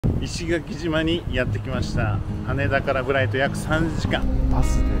石垣島にやってきました。羽田からフライト約3時間、バ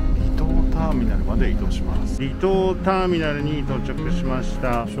スで離島ターミナルまで移動します。離島ターミナルに到着しまし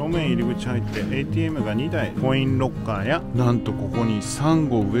た。正面入り口入って ATM が2台、コインロッカーや、なんとここにサン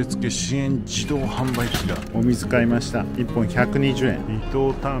ゴ植え付け支援自動販売機が。お水買いました。1本120円。離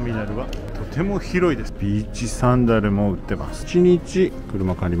島ターミナルはとても広いです。ビーチサンダルも売ってます。1日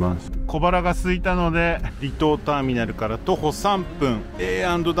車借ります。小腹が空いたので離島ターミナルから徒歩3分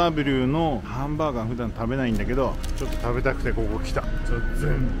A&W のハンバーガー普段食べないんだけど、ちょっと食べたくてここ来た。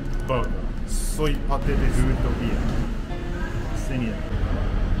ZEN Burgerソイパテでルートビア1000円。い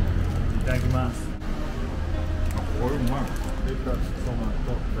ただきます。これうまい。レタス、トマ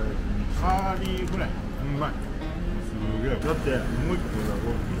ト、カーリーフライうまい。すげえ。だってもう一個だろ、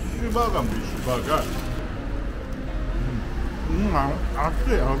フィッシュバーガーもフィッシュバーガー。熱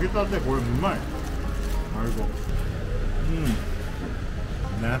い揚げたて、これうまい。最高。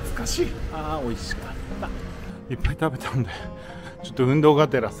懐かしい。美味しかった。いっぱい食べたんでちょっと運動が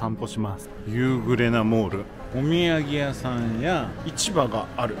てら散歩します。ユーグレナモール、お土産屋さんや市場が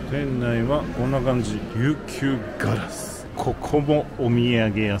ある。店内はこんな感じ。琉球ガラス。ここもお土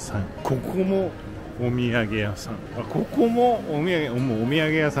産屋さん、ここもお土産屋さん、ここもお土産、もうお土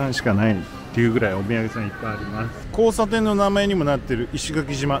産屋さんしかないっていうぐらいお土産屋さんいっぱいあります。交差点の名前にもなってる石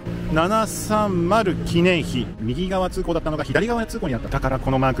垣島730記念碑。右側通行だったのが左側通行になった。だから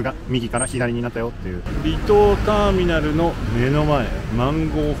このマークが右から左になったよっていう。離島ターミナルの目の前、マン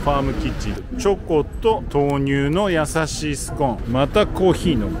ゴーファームキッチン。チョコと豆乳の優しいスコーン、またコーヒ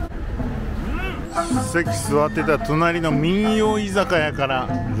ー飲む。席座ってた隣の民謡居酒屋から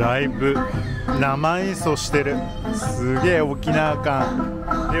ライブ生演奏してる。すげえ沖縄感。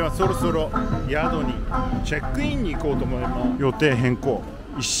ではそろそろ宿にチェックインに行こうと思います。予定変更。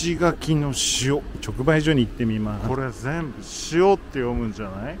石垣の塩直売所に行ってみます。これ全部塩って読むんじゃ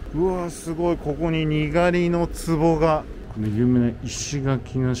ない？うわすごい。ここににがりの壺が、この有名な石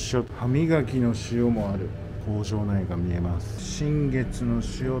垣の塩、歯磨きの塩もある。工場内が見えます。新月の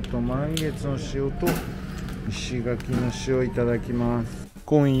塩と満月の塩と石垣の塩いただきます。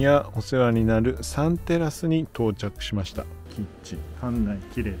今夜お世話になるサンテラスに到着しました。キッチン、館内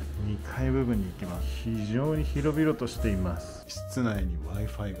綺麗。2階部分に行きます。非常に広々としています。室内に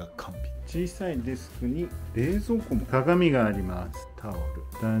Wi-Fi が完備。小さいデスクに冷蔵庫も、鏡があります。タオル、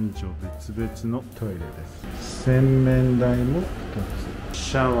男女別々のトイレです。洗面台も2つ。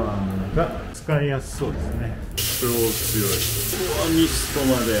シャワーが使いやすそうですね。超強い。ミスト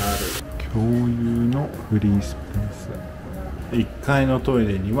まである。共有のフリースペース。1階のトイ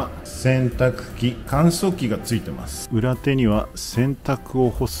レには洗濯機、乾燥機がついてます。裏手には洗濯を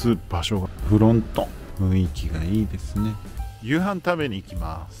干す場所が。フロント、雰囲気がいいですね。夕飯食べに行き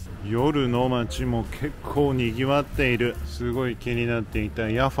ます。夜の街も結構にぎわっている。すごい気になっていた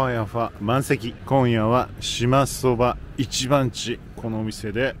やふぁやふぁ満席。今夜は島そば一番地。このお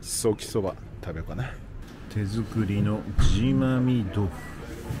店でソキそば食べようかな。手作りの地まみ豆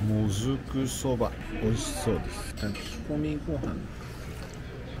腐、もずくそば、美味しそうです。炊き込みご飯、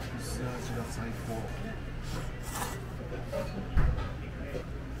薄味が最高。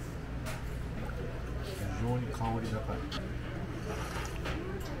非常に香り高い。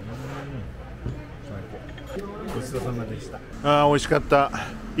最高。ごちそうさまでした。美味しかった。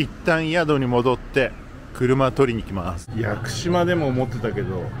一旦宿に戻って車取りに行きます。屋久島でも思ってたけ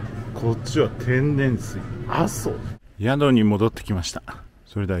ど、こっちは天然水。阿蘇。宿に戻ってきました。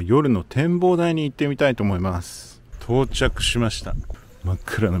それでは夜の展望台に行ってみたいと思います。到着しました。真っ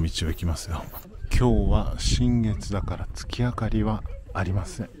暗な道を行きますよ。今日は新月だから月明かりはありま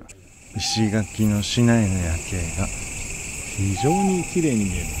せん。石垣の市内の夜景が非常に綺麗に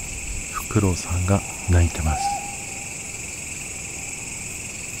見えます。フクロウさんが鳴いてます。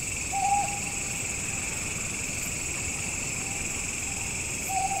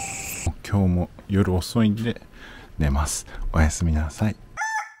今日も夜遅いんで寝ます。おやすみなさい。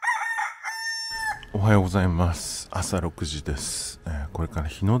おはようございます。朝6時です。これから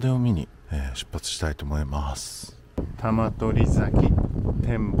日の出を見に、出発したいと思います。玉取崎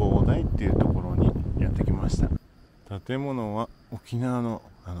展望台っていうところにやってきました。建物は沖縄の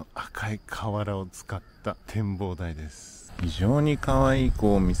赤い瓦を使った展望台です。非常に可愛い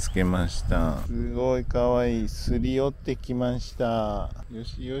子を見つけました。すごい可愛い。すり寄ってきました。よ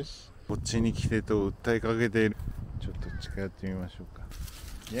しよし。こっちに来てと訴えかけている。ちょっと近寄ってみましょうか。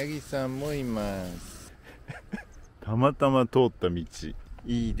ヤギさんもいますたまたま通った道。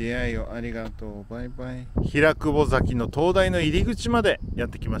いい出会いをありがとう。バイバイ。平久保崎の灯台の入り口までやっ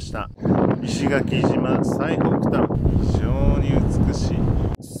てきました。石垣島最北端。非常に美しい。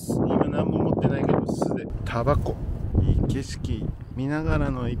今何も持ってないけど、すでタバコ。いい景色。見なが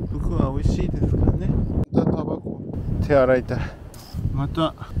らの一服は美味しいですからね。またタバコ手洗いたい。ま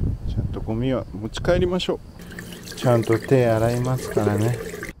たちゃんとゴミは持ち帰りましょう。ちゃんと手洗いますからね。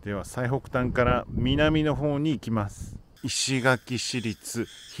では最北端から南の方に行きます。石垣市立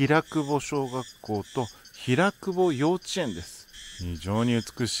平久保小学校と平久保幼稚園です。非常に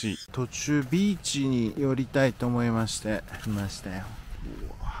美しい。途中ビーチに寄りたいと思いまして来ましたよ。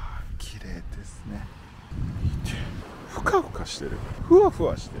うわー綺麗ですね。見て、ふかふかしてる、ふわふ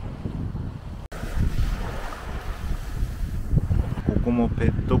わしてる。ここもペ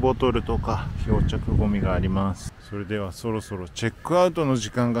ットボトルとか漂着ゴミがあります。それではそろそろチェックアウトの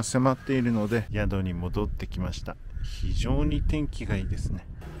時間が迫っているので宿に戻ってきました。非常に天気がいいですね。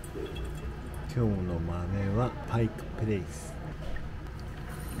今日の豆はパイクプレイス。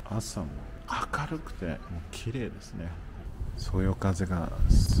朝も明るくてもう綺麗ですね。そよ風が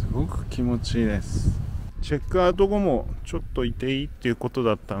すごく気持ちいいです。チェックアウト後もちょっといていいっていうこと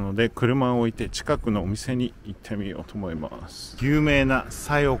だったので車を置いて近くのお店に行ってみようと思います。有名な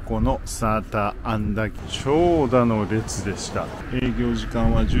さよこのサーターアンダギー、長蛇の列でした。営業時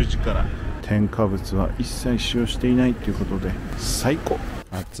間は10時から。添加物は一切使用していないということで最高。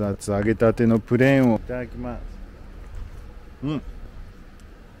熱々揚げたてのプレーンをいただきます。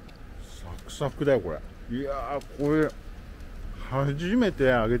サクサクだよこれ。いやーこれ初めて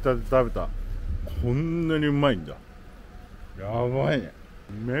揚げたて食べた。こんなにうまいんだ。やばいね。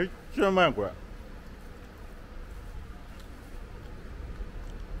めっちゃうまいこれ。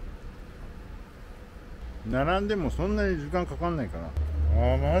並んでもそんなに時間かかんないから。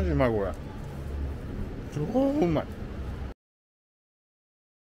マジうまいこれ。超うまい。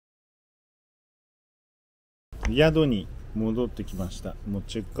宿に戻ってきました。もう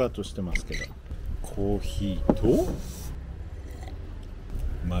チェックアウトしてますけど、コーヒーと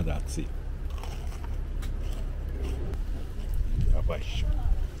まだ熱い。やばいっしょ。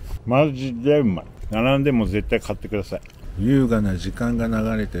マジでうまい。並んでも絶対買ってください。優雅な時間が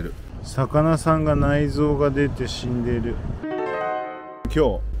流れてる。魚さんが内臓が出て死んでいる。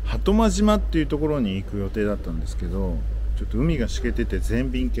今日鳩間島っていうところに行く予定だったんですけど、ちょっと海がしけてて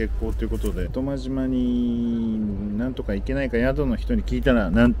全便欠航ということで、鳩間島になんとか行けないか宿の人に聞いたら、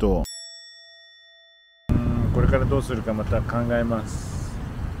なんとこれからどうするかまた考えます。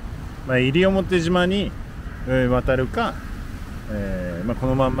西表島に渡るか、こ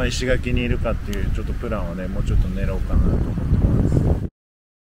のまんま石垣にいるかっていうちょっとプランをね、もうちょっと練ろうかなと思ってます。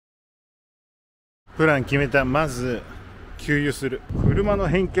プラン決めた。まず給油する。車の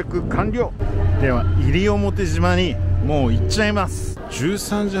返却完了。では西表島にもう行っちゃいます。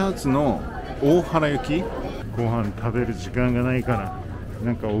13時発の大原行き。ご飯食べる時間がないから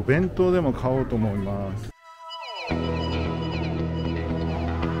なんかお弁当でも買おうと思います。